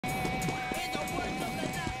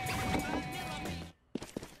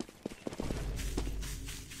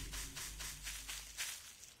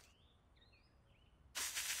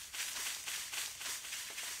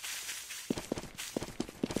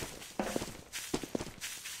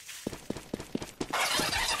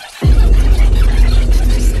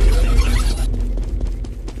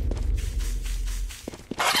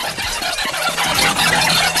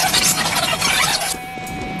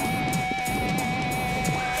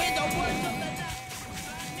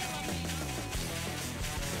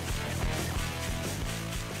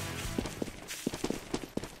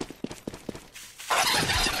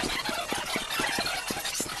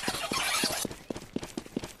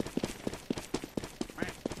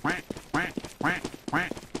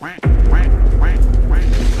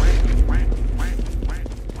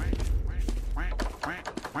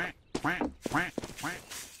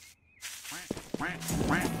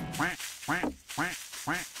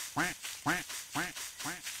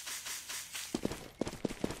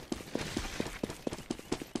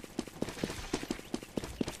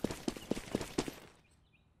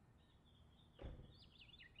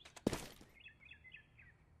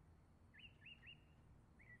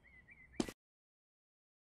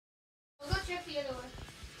Go check the other one.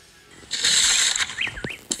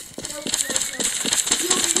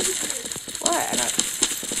 What? I don't...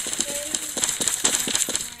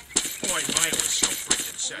 Boy, mine was so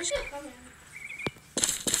freaking sexy.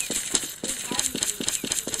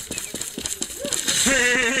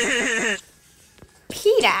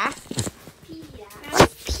 PETA?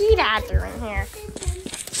 What's PETA doing here?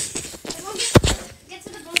 Get to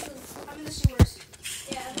the boats. I'm in the sewers.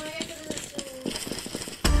 Yeah, I'm gonna get to the sewers.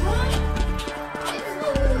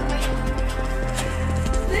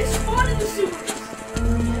 They spawn in the sewers.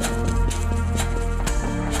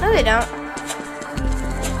 No, they don't.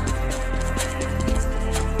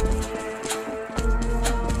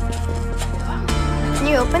 Can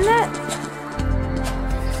you open that?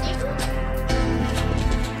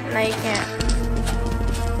 No, you can't.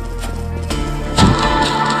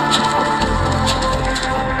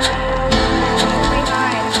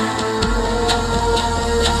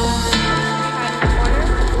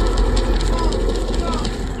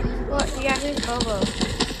 Who's Bobo?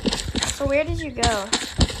 So where did you go?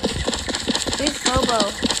 Who's Bobo?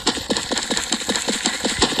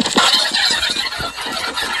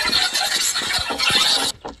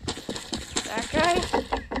 That guy?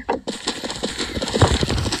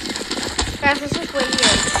 Guys, let's just wait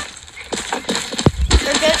here.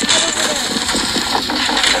 Or get over there.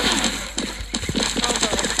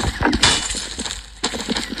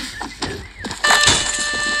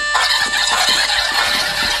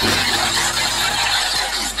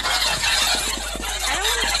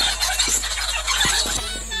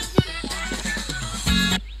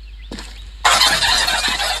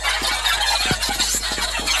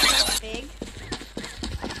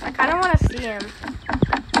 I don't want to see him.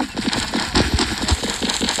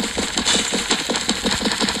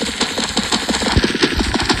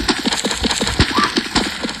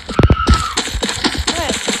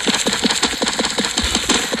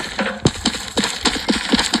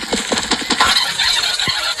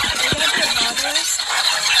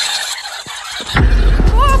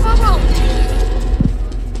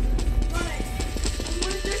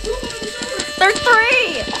 There's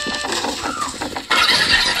three!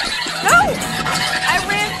 No! I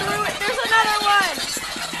ran through it. There's another one!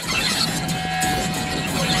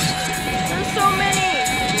 There's so many!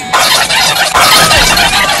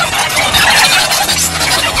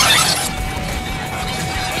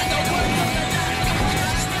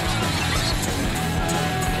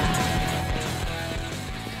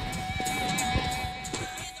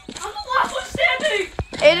 I'm the last one standing!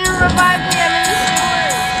 It didn't revive me. I'm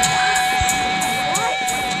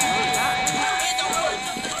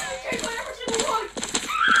in the sewers.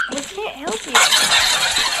 We can't help you.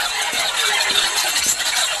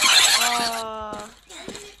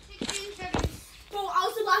 Bro, I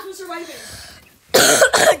was the last one surviving.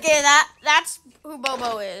 Okay, that's who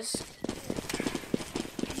Bobo is.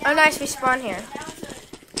 Oh, nice. We spawn here.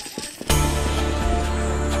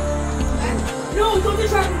 No, don't do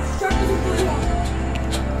trappers. Trappers are really hard.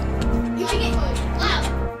 You make it loud.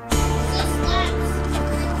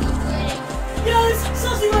 Yes,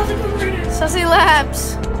 Sussy Labs are completed. Sussy Labs.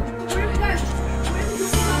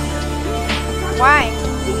 Why?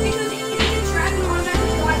 Because you can trap you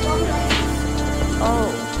automatically die while you're dying. Oh.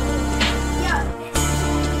 Yeah.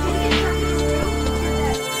 You can trap you through, you're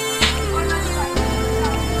dead. Automatically die.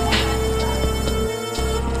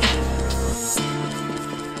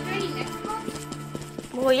 Are there any next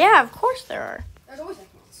spots? Well, yeah, of course there are. There's always next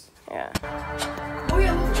spots. Yeah. Oh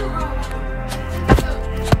yeah, look at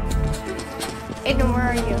Aiden, where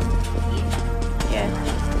are you? Yeah.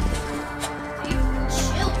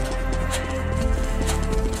 Chill.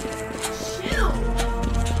 Chill.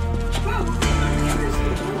 Bro,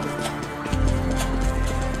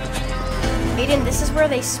 Aiden, this is where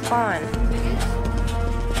they spawn.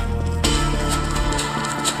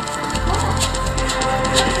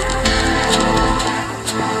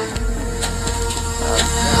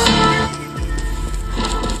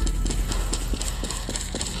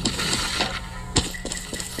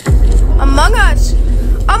 Among Us!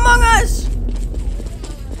 Among Us!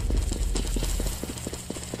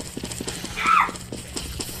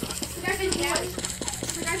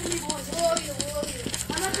 the guy's in the boys. Where are you? Where are you?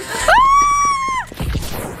 I'm at the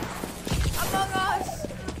Among Us.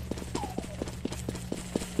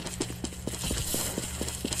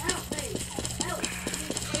 Help, wait. Help.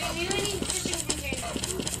 You need fishing container.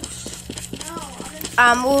 No, I'm in.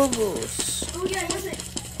 Amogus. Oh, yeah, listen.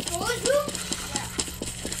 Storage room?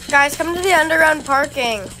 Yeah. Guys, come to the underground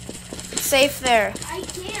parking. It's safe there. I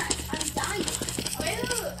can't. I'm dying. Wait,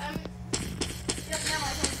 yep, now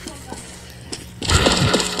I can't come back.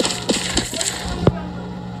 Let's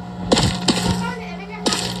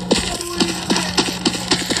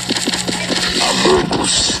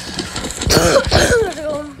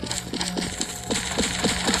go.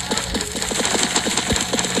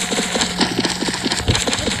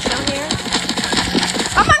 Down here.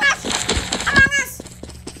 Among Us! Among Us!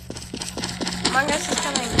 Among Us is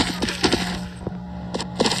coming.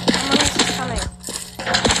 Among Us is coming.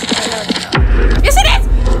 I know it's not. Yes, it is!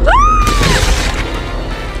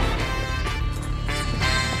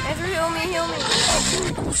 Andrew, heal me, heal me.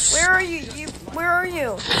 Where are you? Where are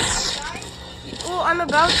you? Well, I'm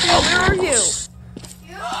about to. Where are you?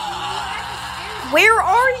 Where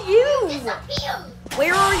are you?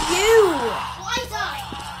 Where are you?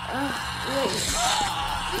 Wait.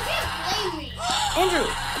 You can't blame me. Andrew,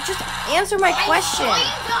 just answer my question.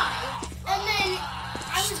 And then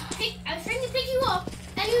I was trying to pick you up,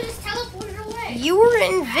 and you just teleported away. You were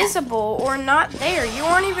invisible or not there. You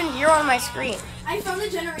weren't even here on my screen. I found the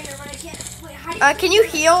generator, but I can't. Wait, how do you? Can you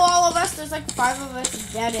heal all of us? There's like 5 of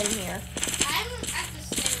us dead in here. I'm at the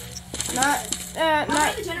stairs. Not. I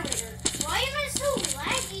found the generator. Why am I so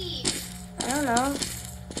laggy? I don't know.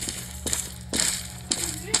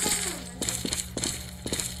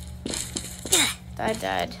 I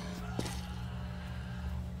died.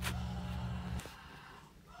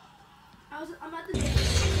 I'm at the.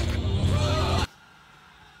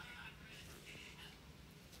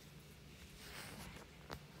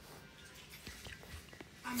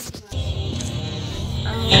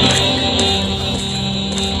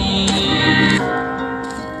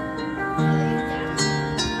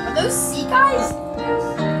 Are those sea guys?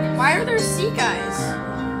 Why are there sea guys?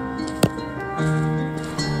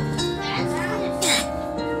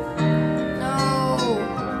 No.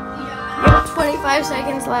 You have 25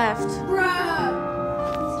 seconds left.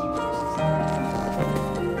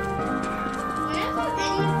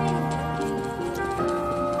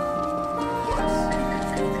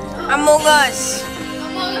 Among Us.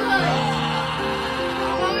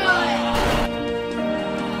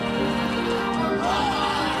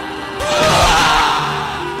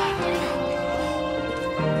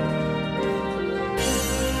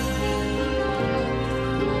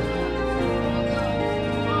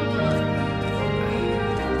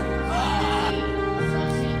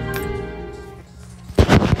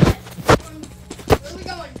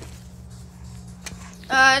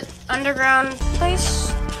 Underground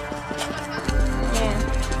place? Yeah.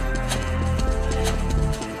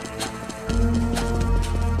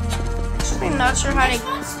 Actually, I'm not sure how to.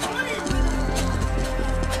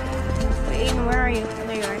 Wait, Aiden, where are you? Oh,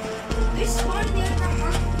 there you are. They spawned in the underground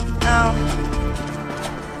park. Oh.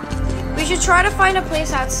 We should try to find a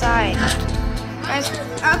place outside. Guys,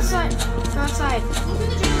 outside. Go outside. Go to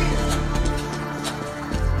the generator.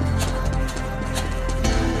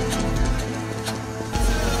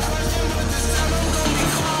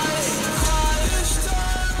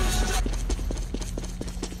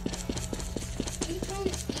 Are you trying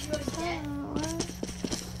to speed go to death?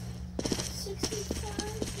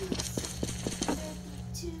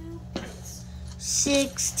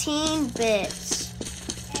 16 bits.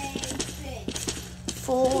 8 bits.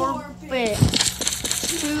 4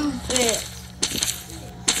 bits. 2 bits.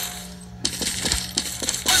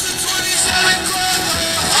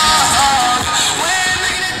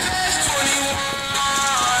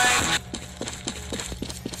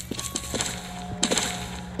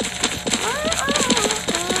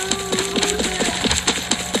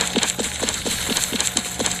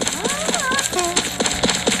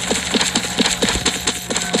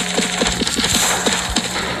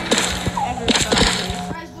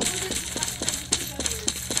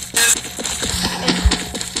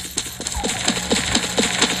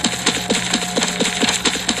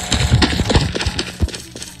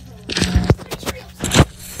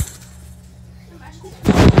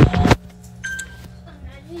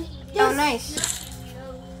 Oh, nice.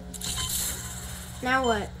 Now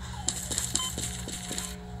what?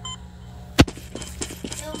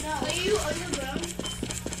 Are you underground?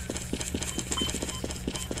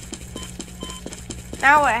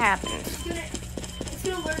 Now what happens? It's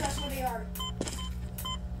gonna alert us where they are.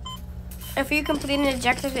 If you complete an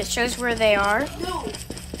objective, it shows where they are. No.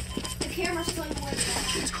 camera's still in the way.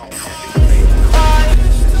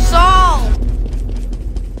 Saul!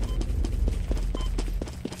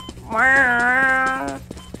 Wow.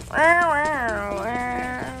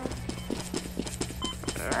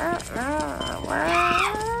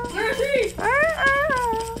 Where is he?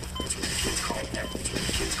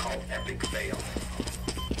 It's called epic fail.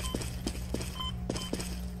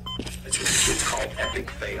 It's called epic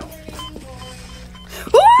fail.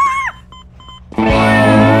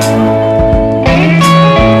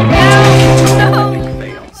 No!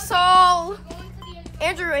 Saul!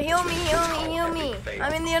 Andrew, heal me, heal me, heal me.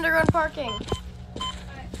 I'm in the underground parking.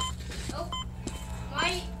 Oh.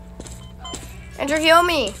 My. Andrew, heal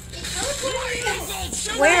me.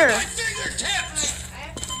 Where?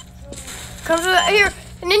 Come to the, here.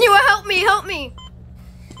 And then you will help me, help me.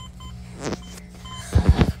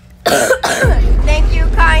 Thank you,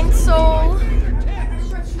 kind soul. I'm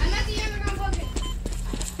at the underground bucket.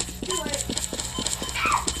 Do it.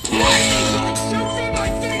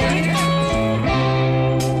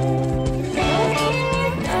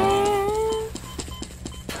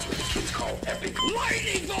 It's called epic.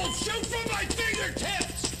 Lightning bolt shoot from my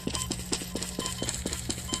fingertips.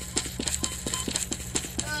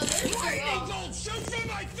 Lightning bolt shoot from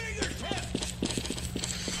my fingertips.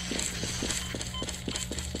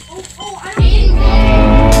 Oh, I don't.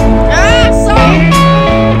 Ah, Saul!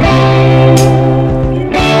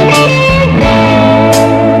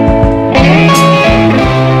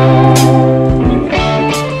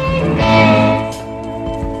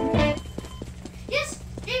 Yes,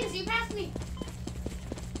 James, you passed me.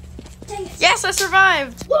 Dang it. Yes, I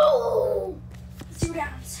survived. Whoa! 0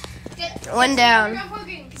 downs. Get One down. underground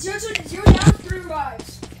parking. 0 downs, 3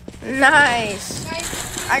 revives. Nice.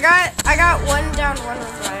 Guys, I got 1 down, 1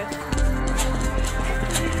 revive.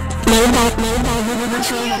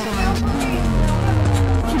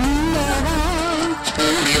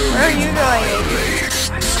 Where are you going, Adrian?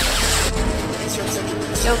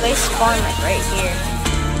 Yo, they spawn like right here.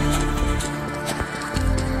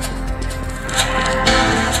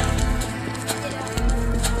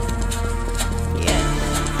 Yeah.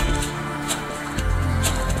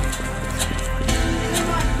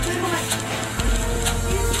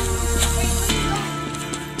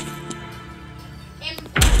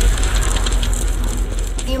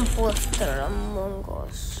 Imposter Among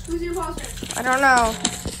Us. who's your imposter? I don't know.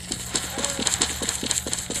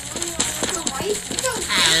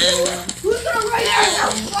 Who's gonna write there?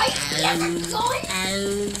 Right? Yes, I'm going.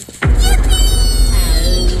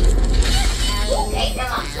 Who gave them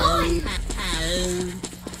a gun?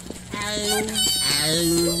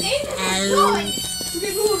 Who gave them a gun? Who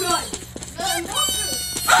gave who a gun? The imposter.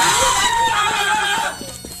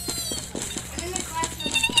 I'm in the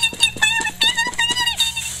classroom.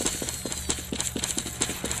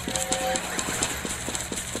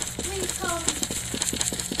 Please come.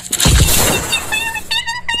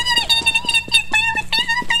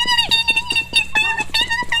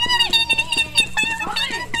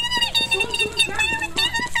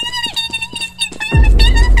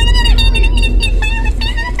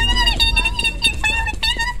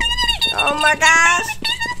 Oh my gosh.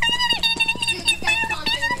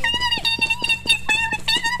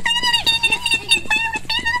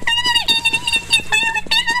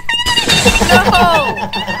 No!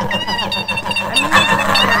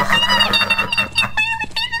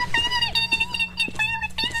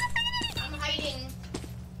 I'm hiding.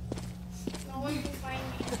 No one can find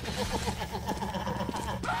me.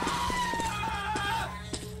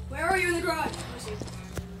 Where are you in the garage?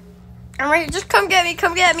 I'm ready. Just come get me.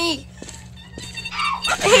 Come get me.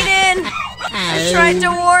 Aiden! I tried to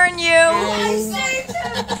warn you. I saved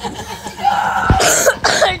him!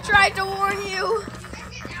 I tried to warn you.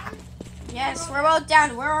 Yes, we're both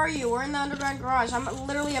down. Where are you? We're in the underground garage. I'm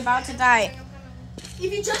literally about to die.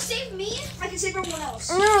 If you just save me, I can save everyone else.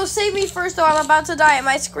 No, save me first though. I'm about to die.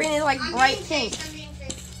 My screen is like I'm bright being pink. chased, I'm being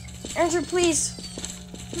chased. Andrew, please.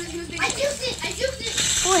 I juiced it! I juiced it!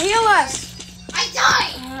 Well, heal us. I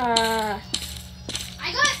died!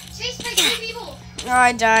 I got chased by 2 people. Oh,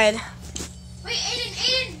 I died. Wait,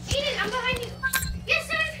 Aiden, I'm behind you. Yes,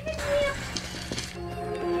 sir, pick me up.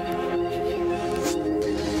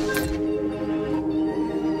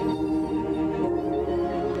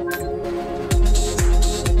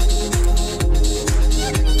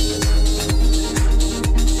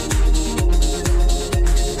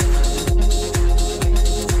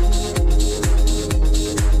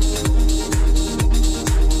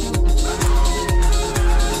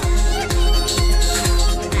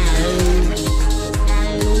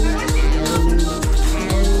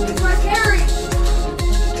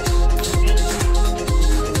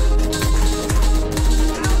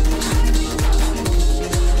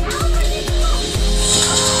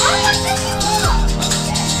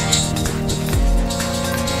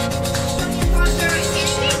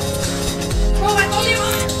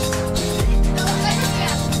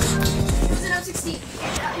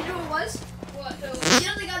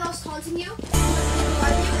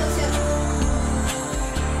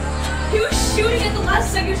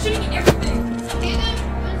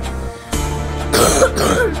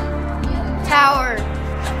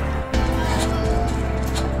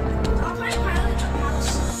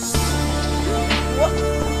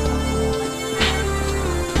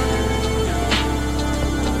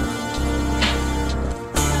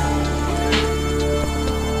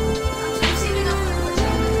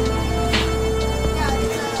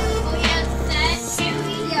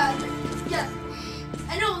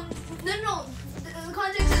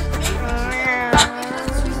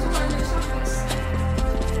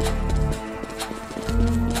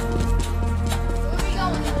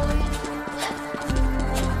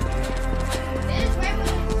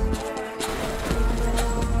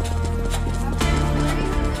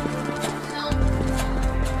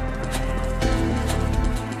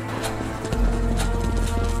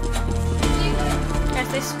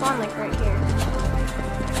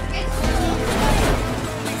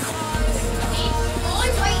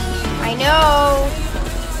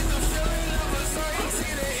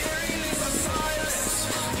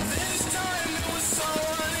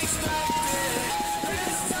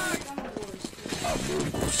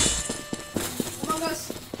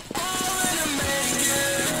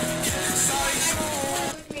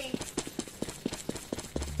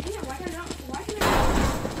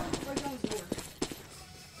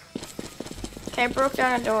 I broke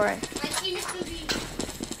down a door. I see Mr. Beast.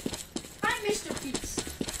 Hi, Mr. Beast.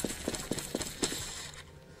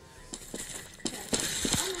 Yeah,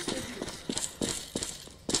 I'm Mr. Beast.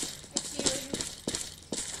 I see you.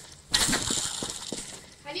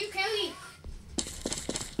 Have you, Kelly?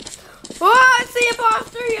 Oh, it's the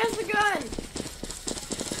imposter. He has the gun.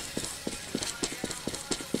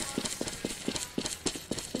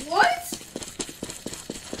 What?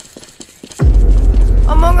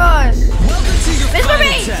 Among Us. Welcome to your Mr. final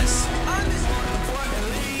Beast! test.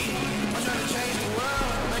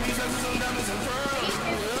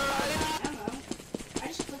 I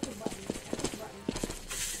just clicked the button.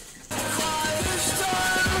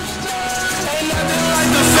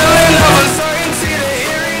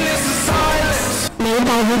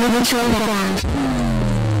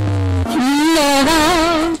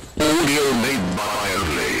 Audio made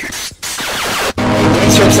violently.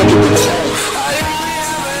 Thanks for accepting yourself.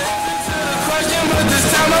 Question, but this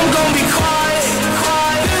time I'm gonna be quiet.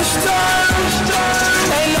 This time,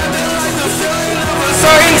 ain't nothing like the feeling of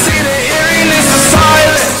uncertainty, the eeriness of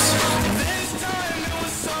silence. This time it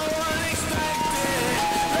was so unexpected.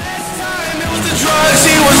 Last time it was the drugs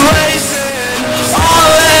she was lacing. All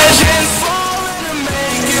legends falling to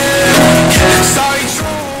make it. Sorry,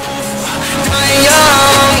 truth, dying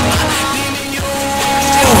young, demon youth.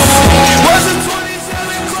 Was a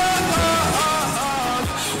 27 club,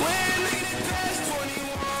 when they did past 21.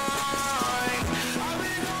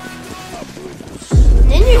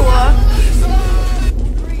 Ninja.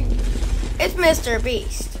 It's Mr.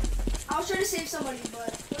 Beast. I was trying to save somebody,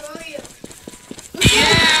 but what are you?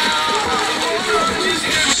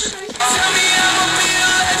 Tell me I'ma be a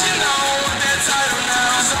legend, I don't want that title now.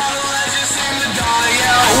 All the legends seem to die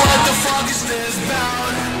out. What the fuck is this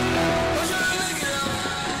about?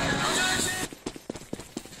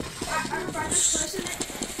 I'm a private person,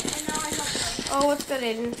 and now I help them. Oh, what's good,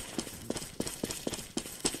 Aiden?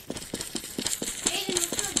 Aiden, what's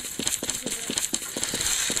good?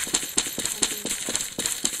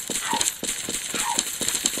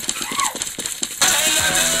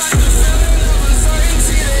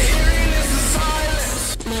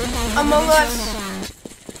 Among Us.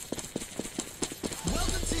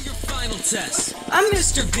 Welcome to your final test. I'm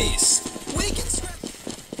Mr. Beast. We can scrap.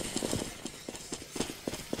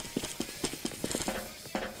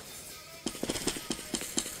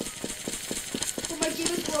 Oh, my game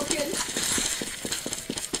is broken.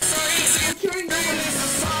 I'm curing no one.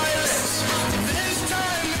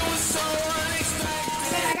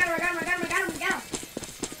 I got him.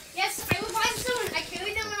 Yes, I revived someone. I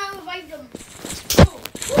carried them and I revived them. Oh,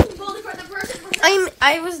 well, the person.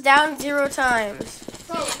 I was down 0 times.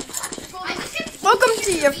 Bro, I just kept. Welcome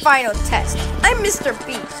to your final test. I'm Mr.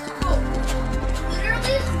 Beast. Bro,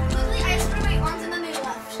 literally, I just put my arms and then they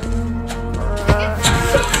left.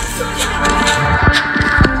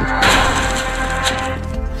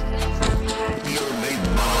 You're made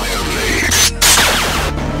violently.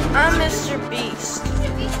 I'm Mr. Beast.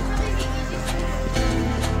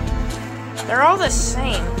 They're all the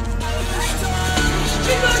same.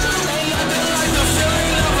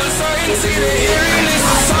 Uncertainty, the eeriness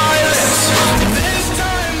of silence. This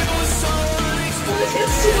time it was so unexpected.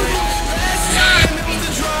 Last time it was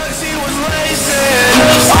the drugs he was lacing.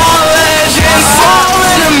 All legends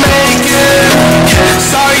falling to make it.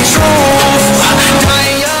 Sorry, truth,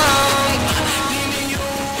 dying young, demon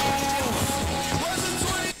youth.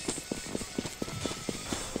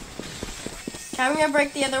 I'm gonna break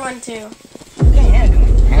the other one too.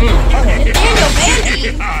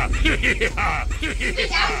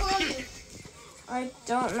 I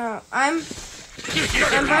don't know. I'm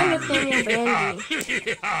by Nathaniel Bandy.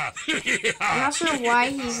 I'm not sure why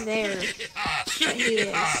he's there, but he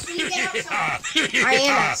is. I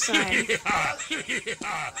am outside.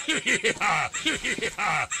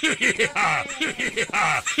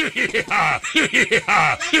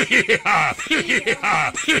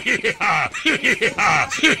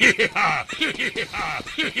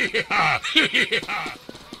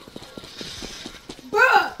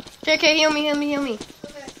 Bruh! Okay, heal me.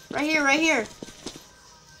 Okay. Right here.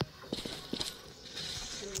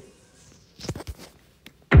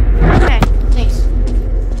 Okay, thanks.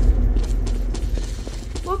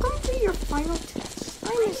 Welcome to your final test.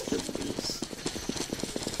 I'm Mr. Beast.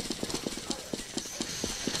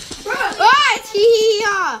 Bruh! Ah, it's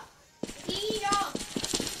hee-hee-ah!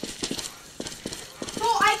 Bro,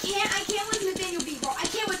 I can't with Nathaniel B, bro. I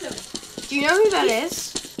can't with him. Do you know who that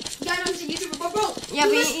is? Yeah, I know he's a YouTuber, but bro. Yeah,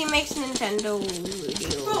 but he makes Nintendo Bro,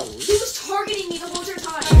 videos. he was targeting me the whole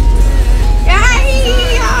entire time. Yeah,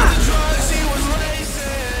 hee-hee-ah!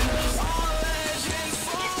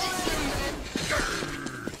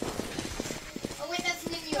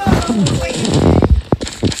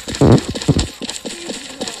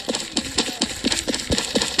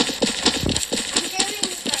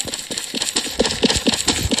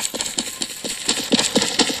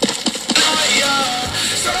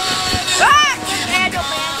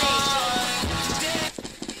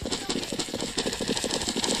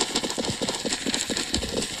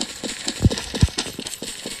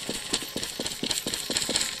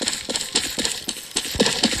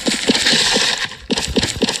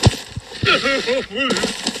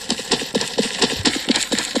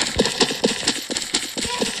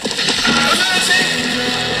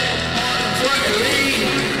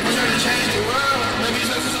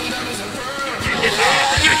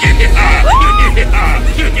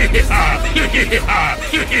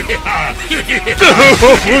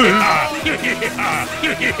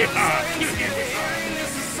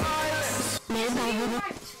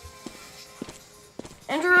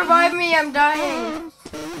 Andrew, revive me, I'm dying.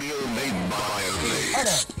 Hold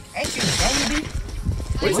up. Ain't you the baby?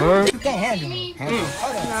 You can't handle me. Hold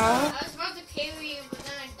up. No. I was about to carry you, but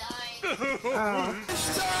then I died. Oh.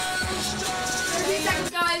 30 seconds,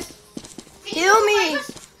 guys. Heal me.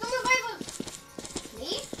 Come revive us.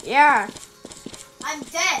 Me? Yeah. I'm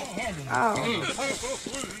dead. Handle me. Oh.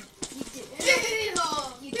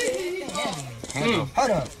 You did.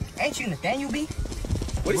 Hold up. Ain't you Nathaniel B?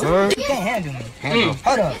 You can't handle me.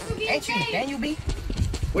 Hold up. Ain't you Nathaniel B?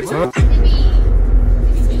 Open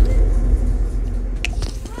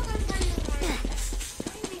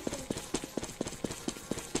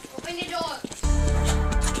the door.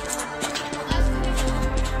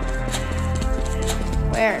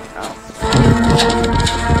 Where? Oh.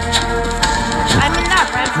 I'm in that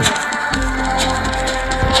red room.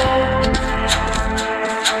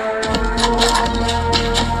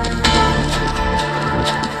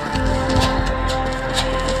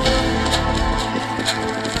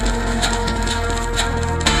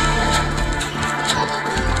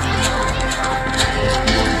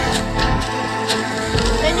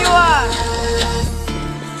 Then you are.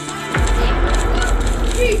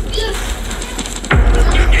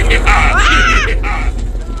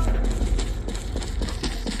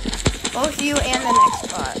 Both you and the next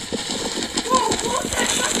spot.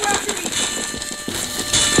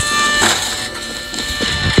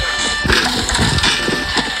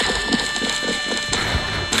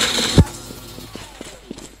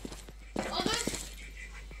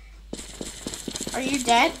 Are you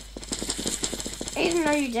dead? Aiden,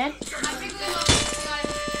 are you dead?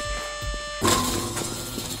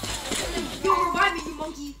 You revive me, you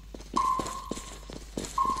monkey.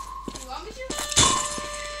 You want me to?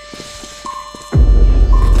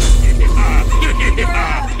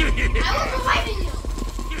 I was reviving you.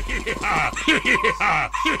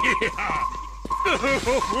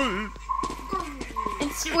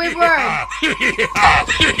 It's Squidward.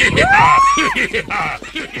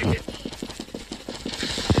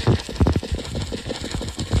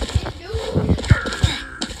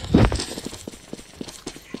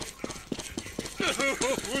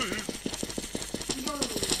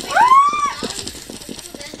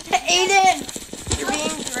 Aiden, you're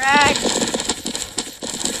being dragged.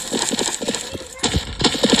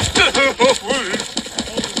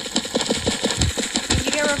 Did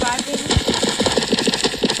you get revived, Aiden?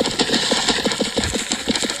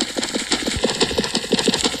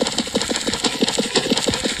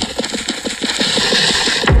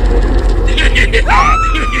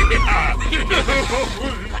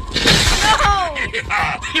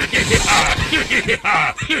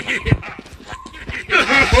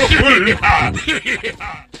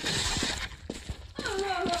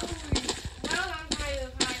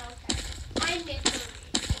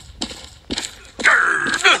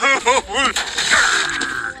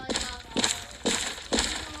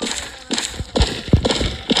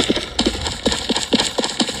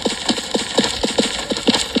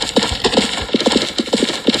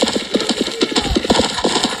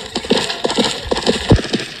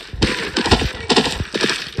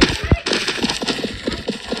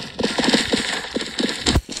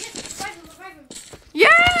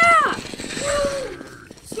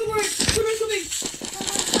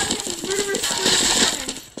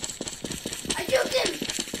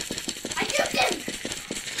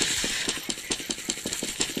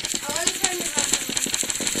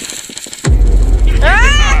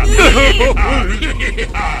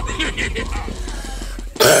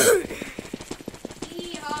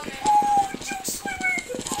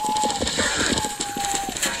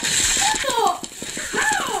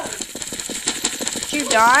 Did you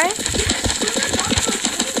die?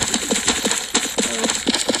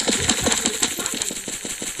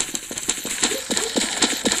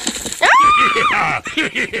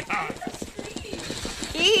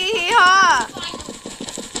 Hee-haw!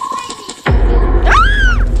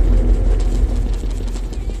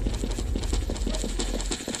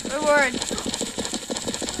 Reward.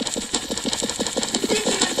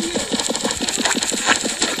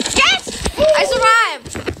 Yes! I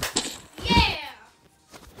survived! Yeah!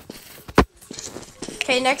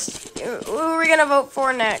 Okay, next. Who are we gonna vote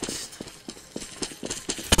for next?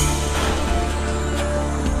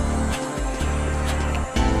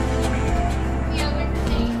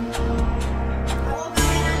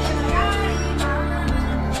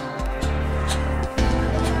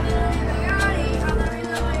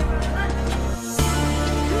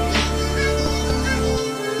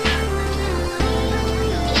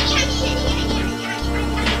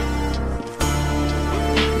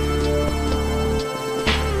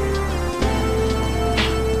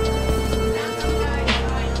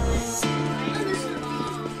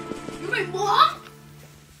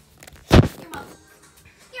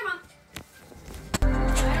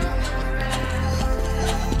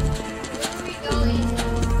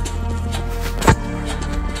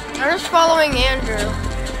 just following Andrew.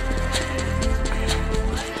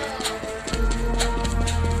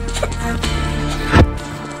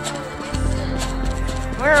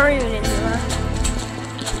 Where are you, Ninja?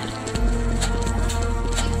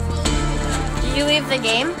 Did you leave the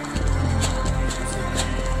game?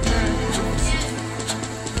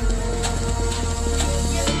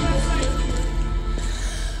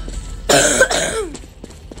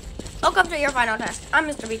 Welcome to your final test. I'm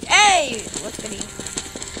Mr. Beach. Hey! What's goody?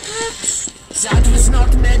 That was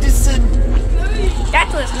not medicine.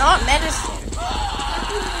 That was not medicine. No!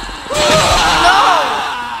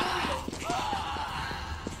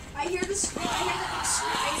 I hear this. I hear that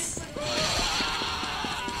scream.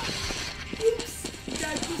 Oops,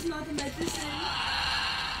 that was not a medicine.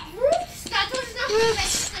 Oops, that was not a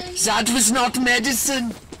medicine. That was not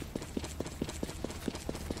medicine.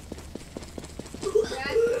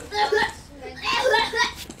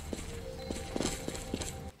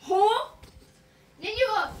 Huh?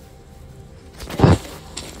 Ninja.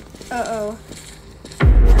 Uh-oh.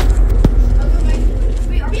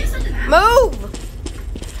 Wait, are we outside the map? Move!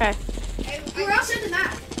 Okay. We're outside the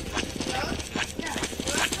map.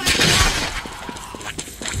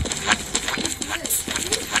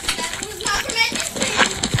 That was not a medicine.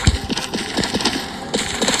 That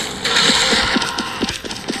was not medicine.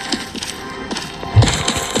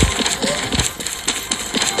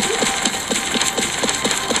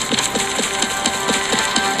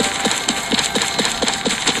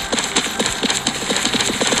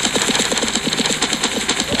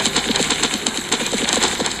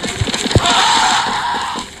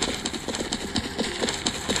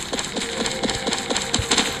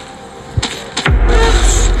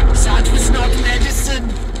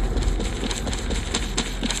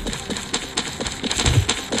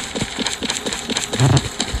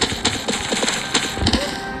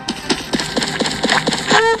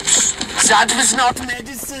 That was not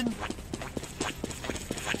medicine.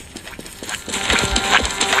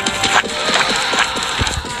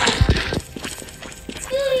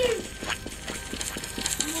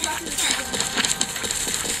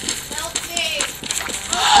 Help me.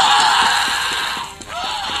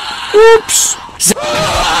 Oops. No!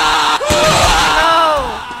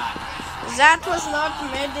 That was not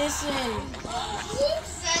medicine.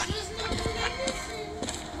 Oops, that was not a medicine.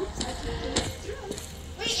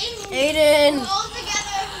 Wait, Aiden! we're all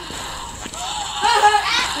together.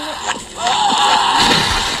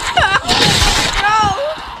 No!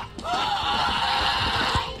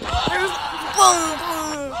 There's boom,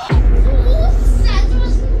 boom. Oops, that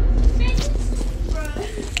was medicine.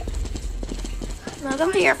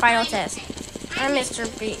 Welcome to your final test. I'm Mr.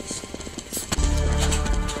 Beast.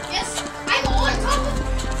 Yes, I'm on top of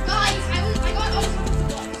guys. I got on top of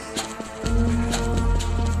the box.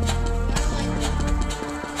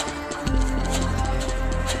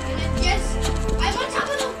 Yes, I'm on top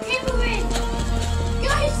of the cameraman.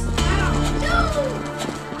 Guys, no.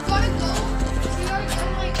 Gotta go. We gotta go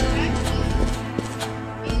like actually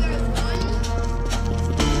either one.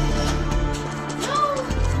 No.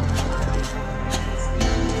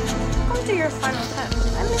 Welcome to your final test.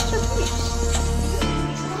 I'm Mr. Beast.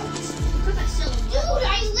 Dude,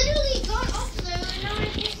 I literally got off there and now I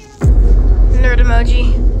can't hear. Nerd emoji.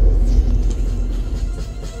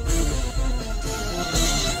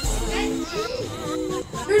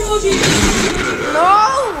 No!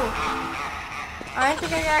 I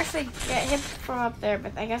think I can actually get hit from up there,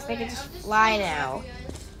 but I guess they can just fly now.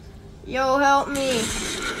 Yo, help me.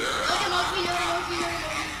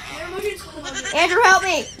 Andrew, help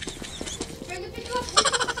me!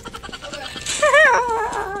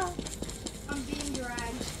 I'm being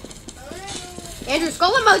dragged. Andrew,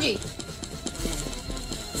 skull emoji!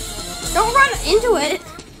 Don't run into it!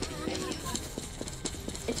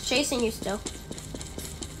 It's chasing you still.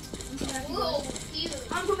 Whoa, huge.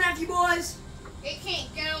 I'm coming after you boys. It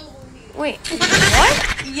can't get over here. Wait,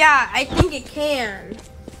 what? Yeah, I think it can.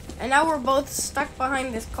 And now we're both stuck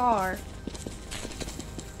behind this car.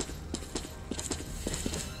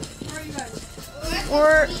 Where are you guys?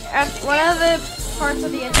 We're at one of the parts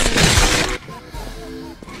of the enemy.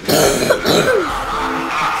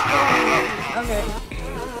 Okay.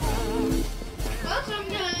 Welcome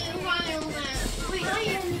to the final map. Wait, I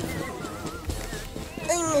am.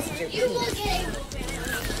 Mr. You will get a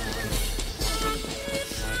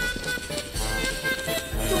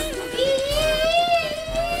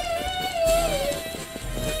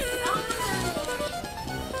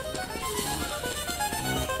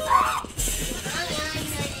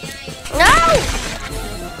No!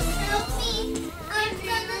 Help me! I'm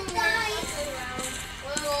gonna die.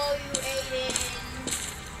 Where are you, Aiden?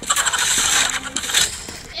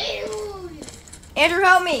 Aiden,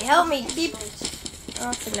 help me, help me. Keep. Oh,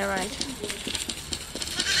 okay, never mind.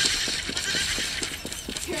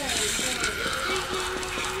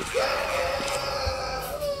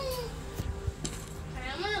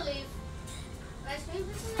 I'm gonna leave. Let's play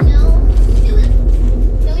for someone else.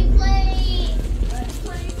 Can we play? Let's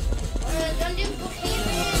play. Don't do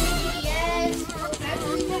Pokemon. Yes.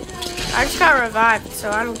 I just got revived,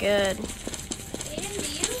 so I'm good.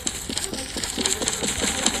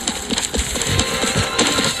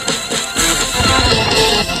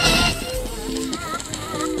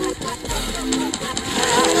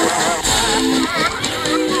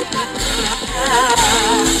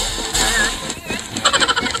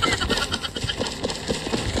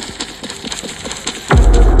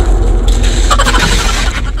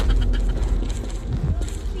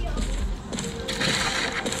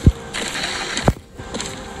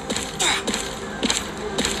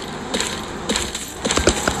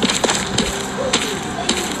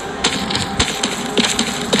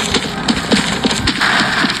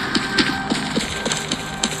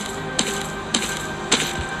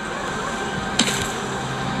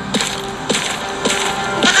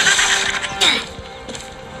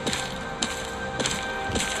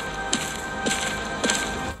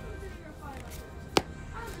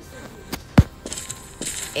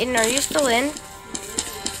 Aiden, are you still in?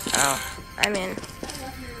 Oh, I'm in.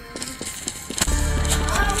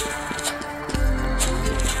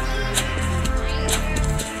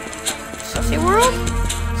 Sussy World?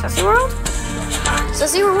 Sussy World?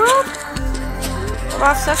 Sussy World? What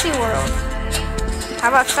about Sussy World? How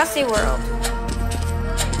about Sussy World?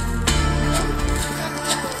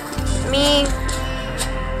 Me.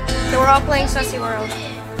 So we're all playing Sussy World.